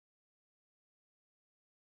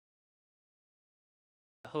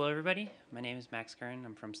Hello everybody, my name is Max Kern.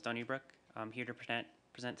 I'm from Stony Brook. I'm here to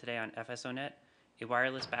present today on FSONet, a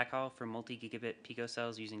wireless backhaul for multi-gigabit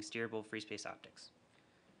picocells using steerable free space optics.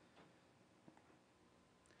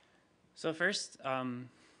 So first,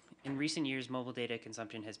 in recent years, mobile data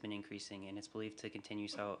consumption has been increasing, and it's believed to continue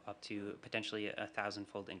so up to potentially a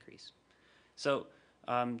 1,000-fold increase. So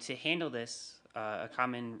to handle this, a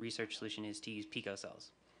common research solution is to use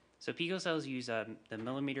picocells. So picocells use the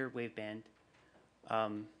millimeter wave band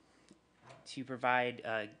to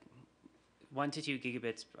provide 1 to 2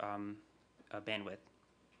 gigabits bandwidth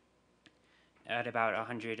at about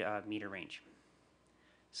 100 meter range.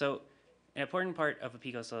 So an important part of a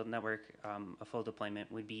picocell network, a full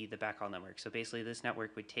deployment, would be the backhaul network. So basically this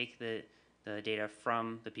network would take the data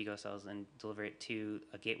from the picocells and deliver it to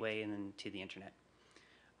a gateway and then to the internet.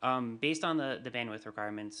 Based on the bandwidth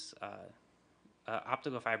requirements,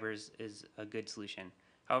 optical fibers is a good solution.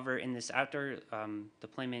 However, in this outdoor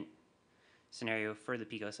deployment scenario for the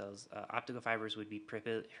picocells, optical fibers would be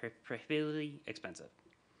prohibitively expensive.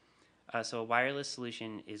 So a wireless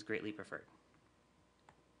solution is greatly preferred.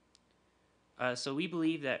 So we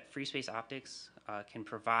believe that free space optics can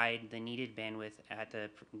provide the needed bandwidth at the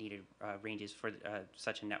needed ranges for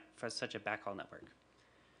such a backhaul network.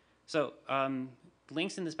 So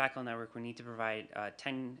links in this backhaul network would need to provide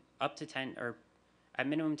up to 10 or at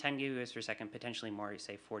minimum 10 gigabits per second, potentially more,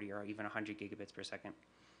 say 40 or even 100 gigabits per second,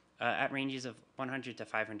 at ranges of 100 to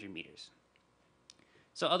 500 meters.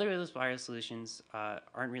 So other wireless solutions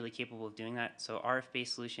aren't really capable of doing that. So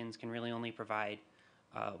RF-based solutions can really only provide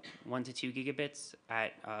 1 to 2 gigabits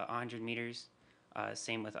at 100 meters.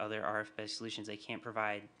 Same with other RF-based solutions. They can't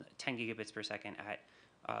provide 10 gigabits per second at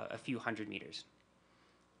a few hundred meters.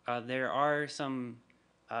 There are some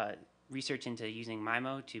research into using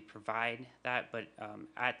MIMO to provide that, but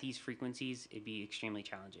at these frequencies, it'd be extremely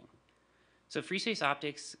challenging. So free space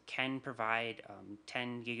optics can provide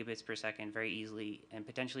 10 gigabits per second very easily, and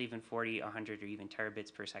potentially even 40, 100, or even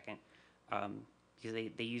terabits per second, because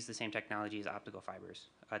they use the same technology as optical fibers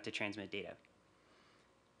to transmit data.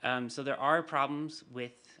 So there are problems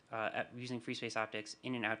with using free space optics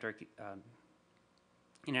in an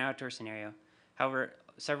outdoor scenario. However,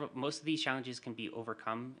 most of these challenges can be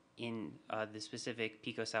overcome in the specific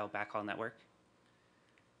picocell backhaul network.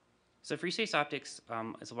 So free space optics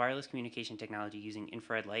is a wireless communication technology using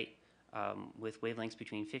infrared light with wavelengths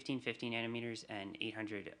between 1550 nanometers and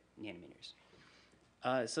 800 nanometers.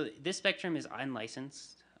 So this spectrum is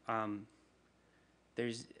unlicensed.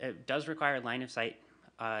 It does require line of sight,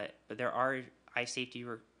 but there are eye safety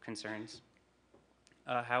concerns.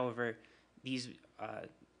 However, these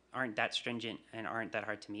aren't that stringent and aren't that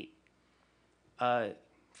hard to meet.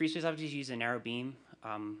 Free space optics use a narrow beam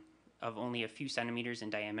of only a few centimeters in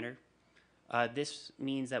diameter. This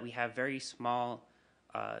means that we have very small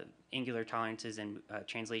angular tolerances and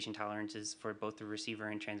translation tolerances for both the receiver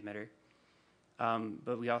and transmitter.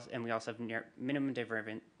 But we also have minimum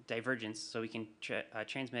divergence, so we can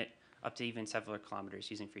transmit up to even several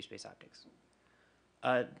kilometers using free space optics.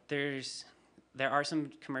 There are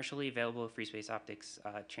some commercially available free space optics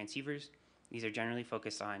transceivers. These are generally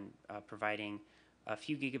focused on providing a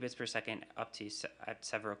few gigabits per second up to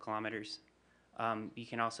several kilometers. You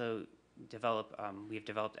can also we have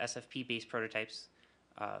developed SFP-based prototypes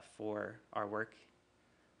for our work.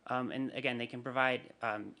 And again, they can provide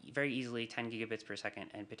very easily 10 gigabits per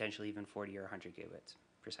second and potentially even 40 or 100 gigabits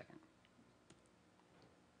per second.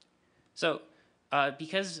 So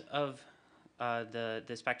because of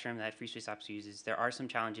the spectrum that free space optics uses, there are some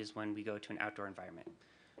challenges when we go to an outdoor environment.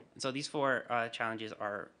 And so these four challenges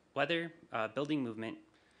are weather, building movement,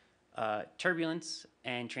 turbulence,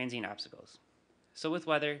 and transient obstacles. So with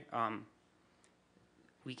weather,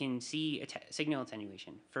 we can see signal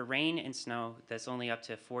attenuation. For rain and snow, that's only up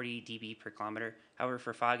to 40 dB per kilometer. However,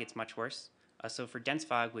 for fog, it's much worse. So for dense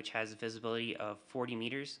fog, which has a visibility of 40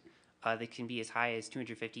 meters, they can be as high as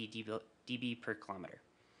 250 dB per kilometer.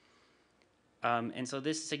 And so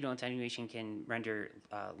this signal attenuation can render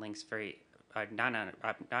links very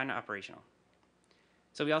non-operational.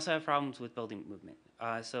 So we also have problems with building movement.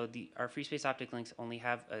 So our free space optic links only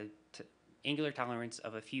have a angular tolerance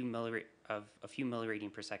of a few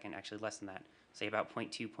milliradian per second, actually less than that, say about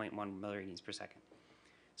 0.2, 0.1 milliradians per second.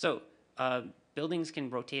 So buildings can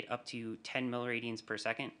rotate up to 10 milliradians per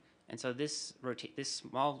second, and so this relatively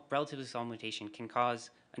small rotation can cause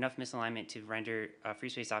enough misalignment to render free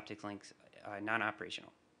space optic links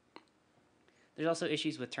non-operational. There's also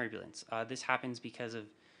issues with turbulence. This happens because of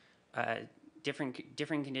different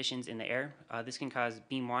conditions in the air. This can cause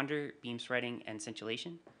beam wander, beam spreading, and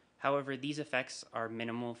scintillation. However, these effects are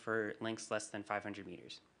minimal for links less than 500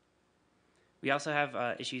 meters. We also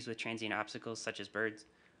have issues with transient obstacles such as birds.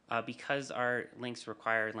 Because our links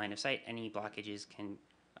require line of sight, any blockages can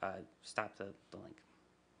stop the link.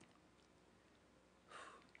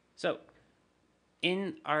 So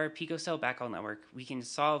in our picocell backhaul network, we can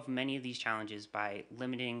solve many of these challenges by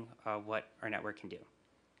limiting what our network can do.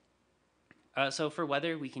 So for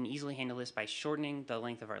weather, we can easily handle this by shortening the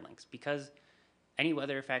length of our links. Because any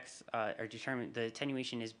weather effects are determined, the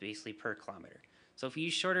attenuation is basically per kilometer. So if we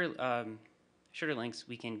use shorter links,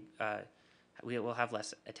 we will have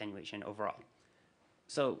less attenuation overall.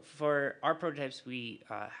 So for our prototypes, we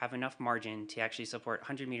have enough margin to actually support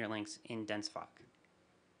 100-meter links in dense fog.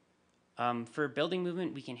 For building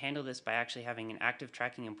movement, we can handle this by actually having an active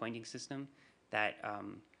tracking and pointing system that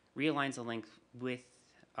realigns the link with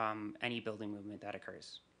any building movement that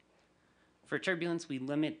occurs. For turbulence, we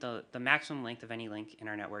limit the maximum length of any link in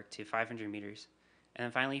our network to 500 meters. And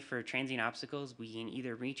then finally, for transient obstacles, we can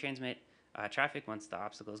either retransmit traffic once the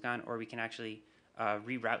obstacle is gone, or we can actually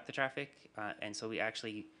reroute the traffic. And so we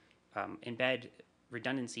actually embed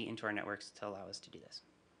redundancy into our networks to allow us to do this.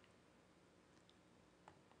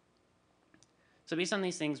 So based on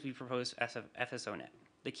these things, we propose FSONet.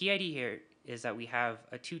 The key idea here is that we have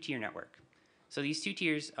a two-tier network. So these two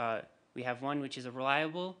tiers, we have one which is a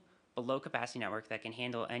reliable but low capacity network that can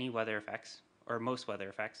handle any weather effects, or most weather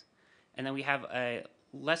effects. And then we have a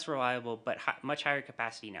less reliable but much higher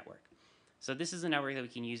capacity network. So this is a network that we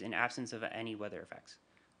can use in absence of any weather effects.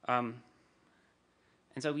 And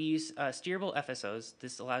so we use steerable FSOs.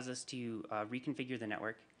 This allows us to reconfigure the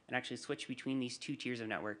network and actually switch between these two tiers of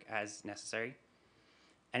network as necessary.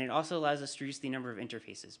 And it also allows us to reduce the number of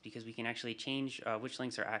interfaces because we can actually change which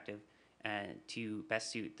links are active to best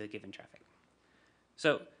suit the given traffic.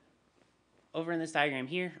 So over in this diagram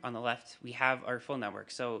here on the left, we have our full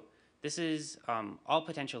network. So this is all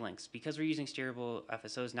potential links. Because we're using steerable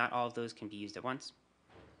FSOs, not all of those can be used at once.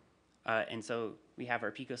 And so we have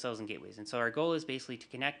our picocells and gateways. And so our goal is basically to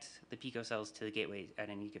connect the picocells to the gateway at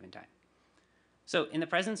any given time. So in the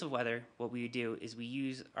presence of weather, what we would do is we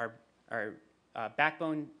use our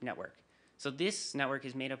backbone network. So this network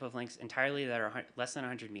is made up of links entirely that are less than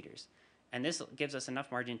 100 meters. And this gives us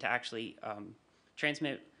enough margin to actually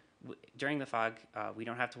transmit during the fog. We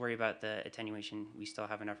don't have to worry about the attenuation. We still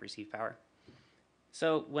have enough receive power.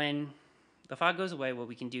 So when the fog goes away, what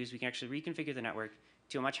we can do is we can actually reconfigure the network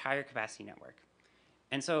to a much higher capacity network.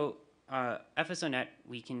 And so FSONet,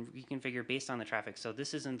 we can reconfigure based on the traffic. So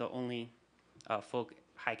this isn't the only full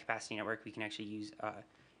high capacity network. We can actually use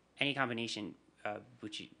any combination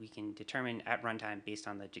which we can determine at runtime based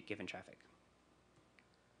on the given traffic.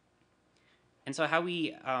 And so how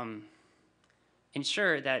we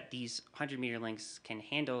ensure that these 100-meter links can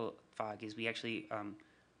handle fog is we actually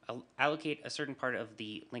allocate a certain part of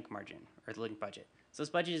the link margin, or the link budget. So this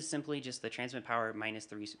budget is simply just the transmit power minus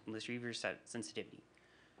the receiver sensitivity.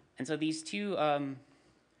 And so these two,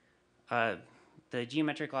 the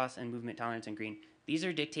geometric loss and movement tolerance in green, these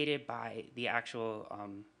are dictated by the actual,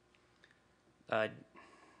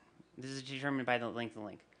 this is determined by the length of the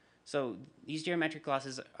link. So these geometric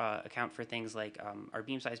losses account for things like our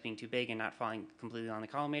beam size being too big and not falling completely on the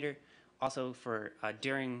collimator. Also for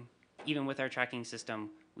even with our tracking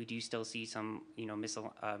system, we do still see some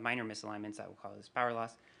minor misalignments that will cause power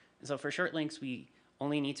loss. And so for short links, we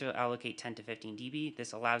only need to allocate 10 to 15 dB.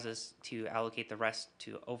 This allows us to allocate the rest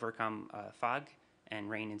to overcome fog and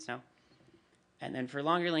rain and snow. And then for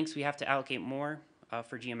longer links, we have to allocate more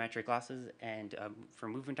for geometric losses and for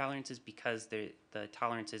movement tolerances because the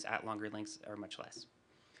tolerances at longer lengths are much less.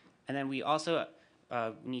 And then we also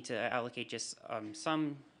need to allocate just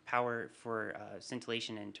some power for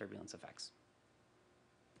scintillation and turbulence effects.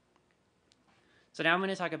 So now I'm going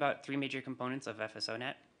to talk about three major components of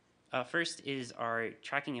FSONet. First is our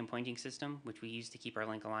tracking and pointing system, which we use to keep our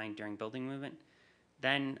link aligned during building movement.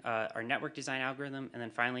 Then our network design algorithm, and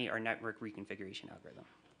then finally our network reconfiguration algorithm.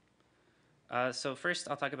 So first,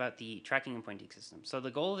 I'll talk about the tracking and pointing system. So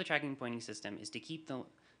the goal of the tracking and pointing system is to keep the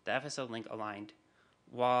FSO link aligned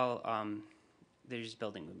while there's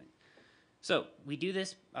building movement. So we do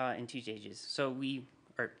this in two stages. So we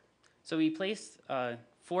place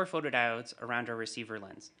 4 photodiodes around our receiver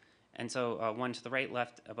lens. And so one to the right,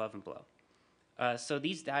 left, above, and below. So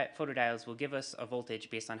these photodiodes will give us a voltage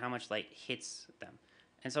based on how much light hits them.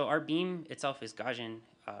 And so our beam itself is Gaussian,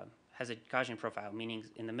 has a Gaussian profile, meaning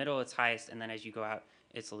in the middle it's highest, and then as you go out,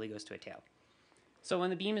 it slowly goes to a tail. So when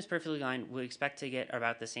the beam is perfectly aligned, we expect to get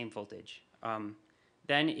about the same voltage.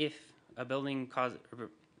 Then if a building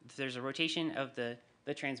if there's a rotation of the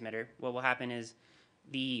transmitter, what will happen is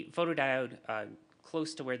the photodiode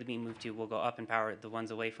close to where the beam moved to will go up in power, the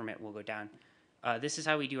ones away from it will go down. This is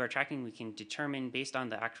how we do our tracking. We can determine based on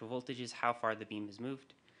the actual voltages how far the beam has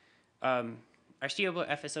moved. Our steerable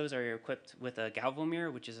FSOs are equipped with a galvo mirror,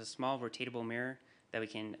 which is a small rotatable mirror that we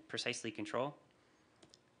can precisely control.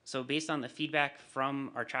 So based on the feedback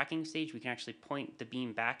from our tracking stage, we can actually point the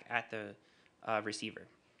beam back at the receiver.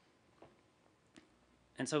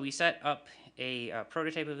 And so we set up a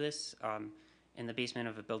prototype of this in the basement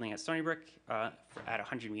of a building at Stony Brook at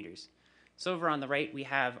 100 meters. So over on the right, we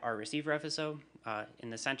have our receiver FSO. In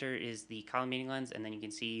the center is the collimating lens, and then you can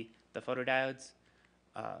see the photodiodes,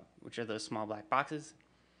 which are those small black boxes.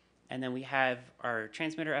 And then we have our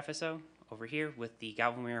transmitter FSO over here with the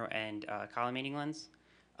galvo mirror and collimating lens.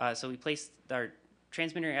 So we placed our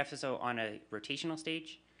transmitter FSO on a rotational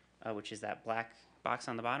stage, which is that black box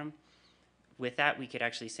on the bottom. With that, we could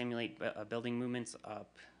actually simulate building movements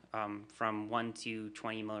up from 1 to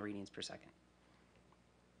 20 milliradians per second.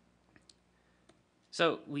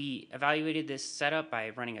 So we evaluated this setup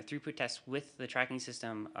by running a throughput test with the tracking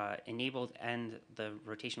system enabled and the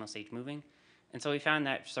rotational stage moving. And so we found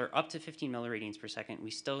that for up to 15 milliradians per second, we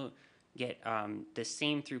still get the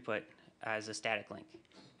same throughput as a static link.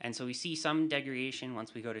 And so we see some degradation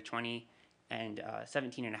once we go to 20 and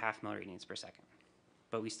 17.5 milliradians per second.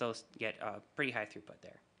 But we still get a pretty high throughput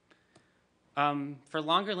there. For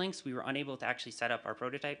longer links, we were unable to actually set up our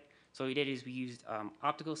prototype. So what we did is we used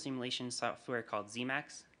optical simulation software called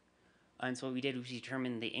Zmax. And so what we did was we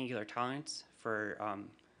determined the angular tolerance for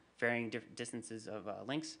varying distances of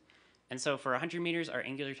links. And so for 100 meters, our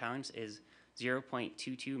angular tolerance is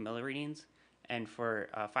 0.22 milliradians. And for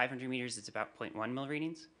 500 meters, it's about 0.1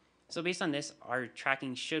 milliradians. So based on this, our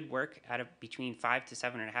tracking should work at between 5 to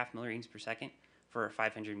 7.5 milliradians per second for a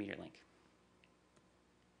 500 meter link.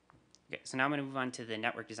 Okay, so now I'm going to move on to the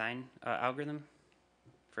network design algorithm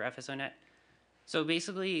for FSONet. So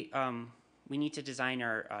basically, we need to design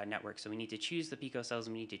our network. So we need to choose the picocells,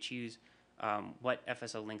 and we need to choose what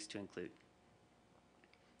FSO links to include.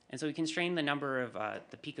 And so we constrain the number of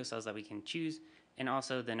the picocells that we can choose, and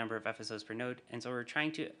also the number of FSOs per node. And so we're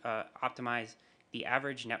trying to optimize the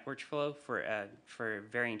average network flow for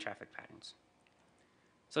varying traffic patterns.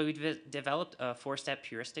 So we developed a 4-step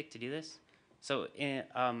heuristic to do this. So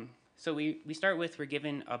we start with, we're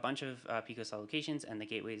given a bunch of picocell locations and the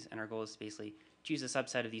gateways, and our goal is to basically choose a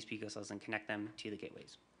subset of these picocells and connect them to the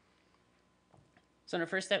gateways. So in our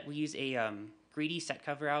first step, we use a greedy set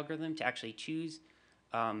cover algorithm to actually choose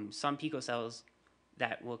some picocells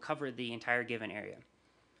that will cover the entire given area.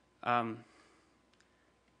 In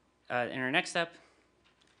our next step,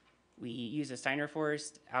 we use a Steiner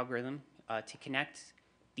forest algorithm to connect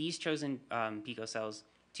these chosen picocells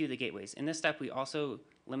to the gateways. In this step, we also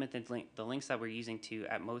limit the links that we're using to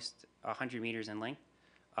at most 100 meters in length.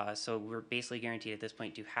 So we're basically guaranteed at this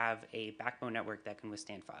point to have a backbone network that can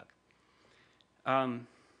withstand fog.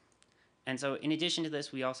 And so in addition to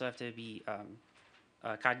this, we also have to be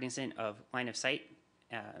cognizant of line of sight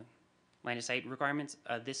requirements.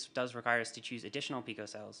 This does require us to choose additional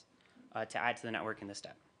picocells to add to the network in this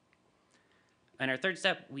step. In our third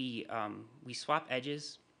step, we swap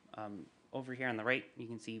edges. Over here on the right, you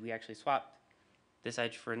can see we actually swapped this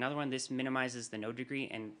edge for another one. This minimizes the node degree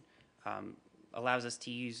and allows us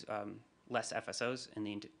to use less FSOs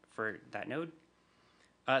for that node.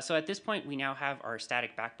 So at this point, we now have our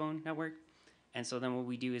static backbone network. And so then what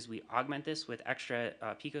we do is we augment this with extra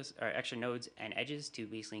extra nodes and edges to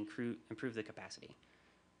basically improve the capacity.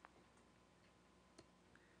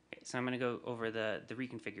 Okay, so I'm going to go over the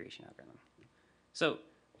reconfiguration algorithm. So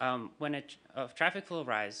when a traffic flow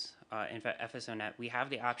rise in FSONet, we have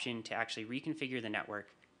the option to actually reconfigure the network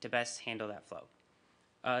to best handle that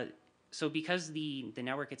flow. So because the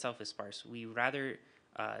network itself is sparse, we rather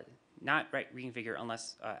not reconfigure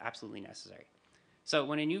unless absolutely necessary. So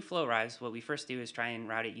when a new flow arrives, what we first do is try and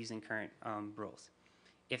route it using current rules.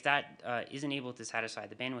 If that isn't able to satisfy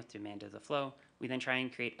the bandwidth demand of the flow, we then try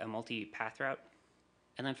and create a multi-path route.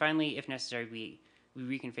 And then finally, if necessary, we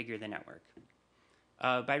reconfigure the network.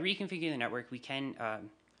 By reconfiguring the network, we can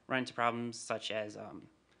run into problems such as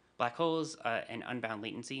black holes and unbound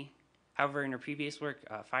latency. However, in our previous work,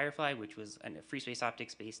 Firefly, which was a free space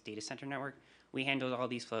optics-based data center network, we handled all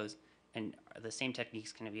these flows, and the same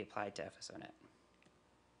techniques can be applied to FSONet.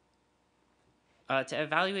 To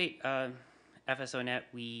evaluate FSONet,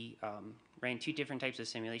 we ran two different types of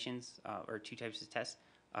simulations, or two types of tests.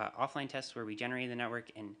 Offline tests where we generated the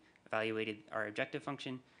network and evaluated our objective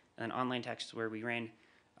function, and then online tests where we ran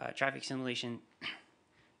traffic simulation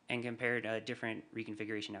and compared different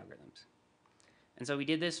reconfiguration algorithms. And so we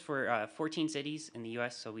did this for 14 cities in the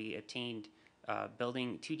US, so we obtained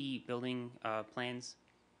 2D building plans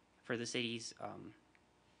for the cities.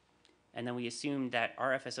 and then we assumed that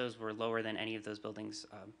our FSOs were lower than any of those buildings.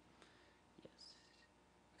 Yes.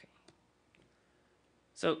 Okay.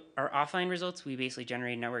 So our offline results, we basically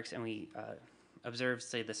generated networks and we observed,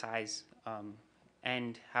 say, the size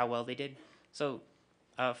and how well they did. So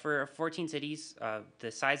for 14 cities,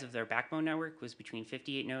 the size of their backbone network was between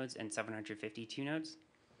 58 nodes and 752 nodes.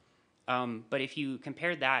 But if you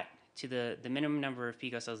compare that to the minimum number of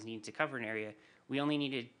picocells needed to cover an area, we only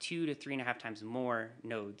needed 2 to 3.5 times more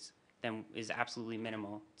nodes than is absolutely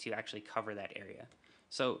minimal to actually cover that area.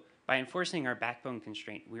 So by enforcing our backbone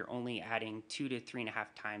constraint, we're only adding 2 to 3.5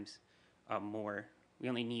 times more. We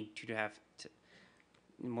only need 2.5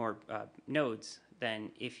 more nodes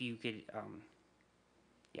than if you could,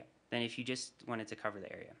 than if you just wanted to cover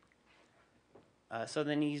the area. So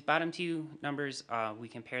then these bottom two numbers, we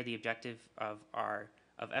compare the objective of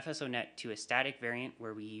FSONet to a static variant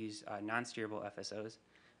where we use non-steerable FSOs.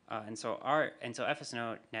 And so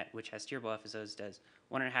FSONet, which has steerable FSOs, does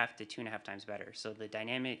 1.5 to 2.5 times better. So the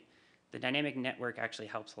dynamic network actually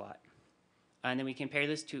helps a lot. And then we compare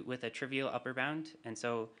this with a trivial upper bound. And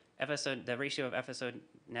so the ratio of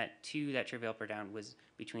FSONet to that trivial upper bound was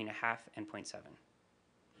between 0.5 and 0.7.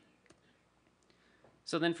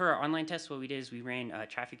 So then for our online tests, what we did is we ran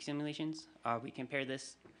traffic simulations. We compared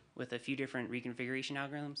this with a few different reconfiguration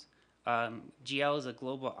algorithms. GL is a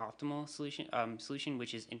global optimal solution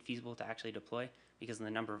which is infeasible to actually deploy because of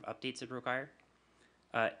the number of updates it require.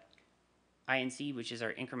 INC, which is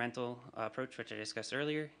our incremental approach, which I discussed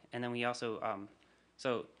earlier. And then we also,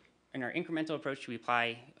 so in our incremental approach, we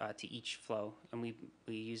apply to each flow. And we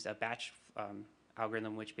used a batch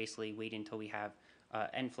algorithm, which basically wait until we have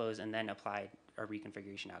n flows and then apply our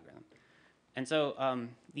reconfiguration algorithm. And so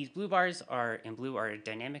these blue bars in blue are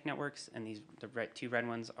dynamic networks, and the two red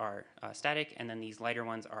ones are static, and then these lighter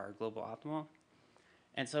ones are global optimal.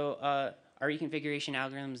 And so our reconfiguration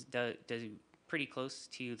algorithms do pretty close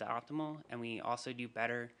to the optimal, and we also do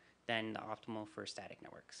better than the optimal for static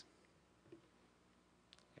networks.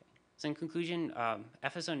 Okay. So in conclusion,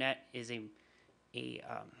 FSONet is a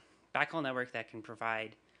backhaul network that can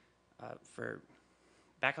provide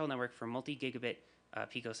backhaul network for multi-gigabit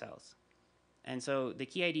picocells. And so the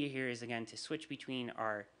key idea here is, again, to switch between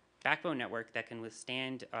our backbone network that can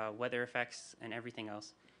withstand weather effects and everything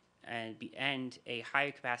else, and a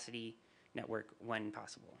high capacity network when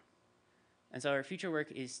possible. And so our future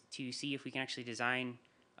work is to see if we can actually design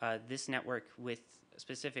this network with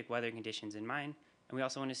specific weather conditions in mind. And we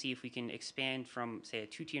also want to see if we can expand from, say, a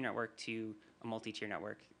two-tier network to a multi-tier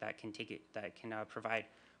network that can provide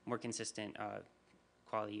more consistent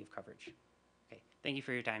quality of coverage. Okay, thank you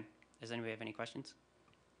for your time. Does anybody have any questions?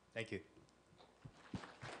 Thank you.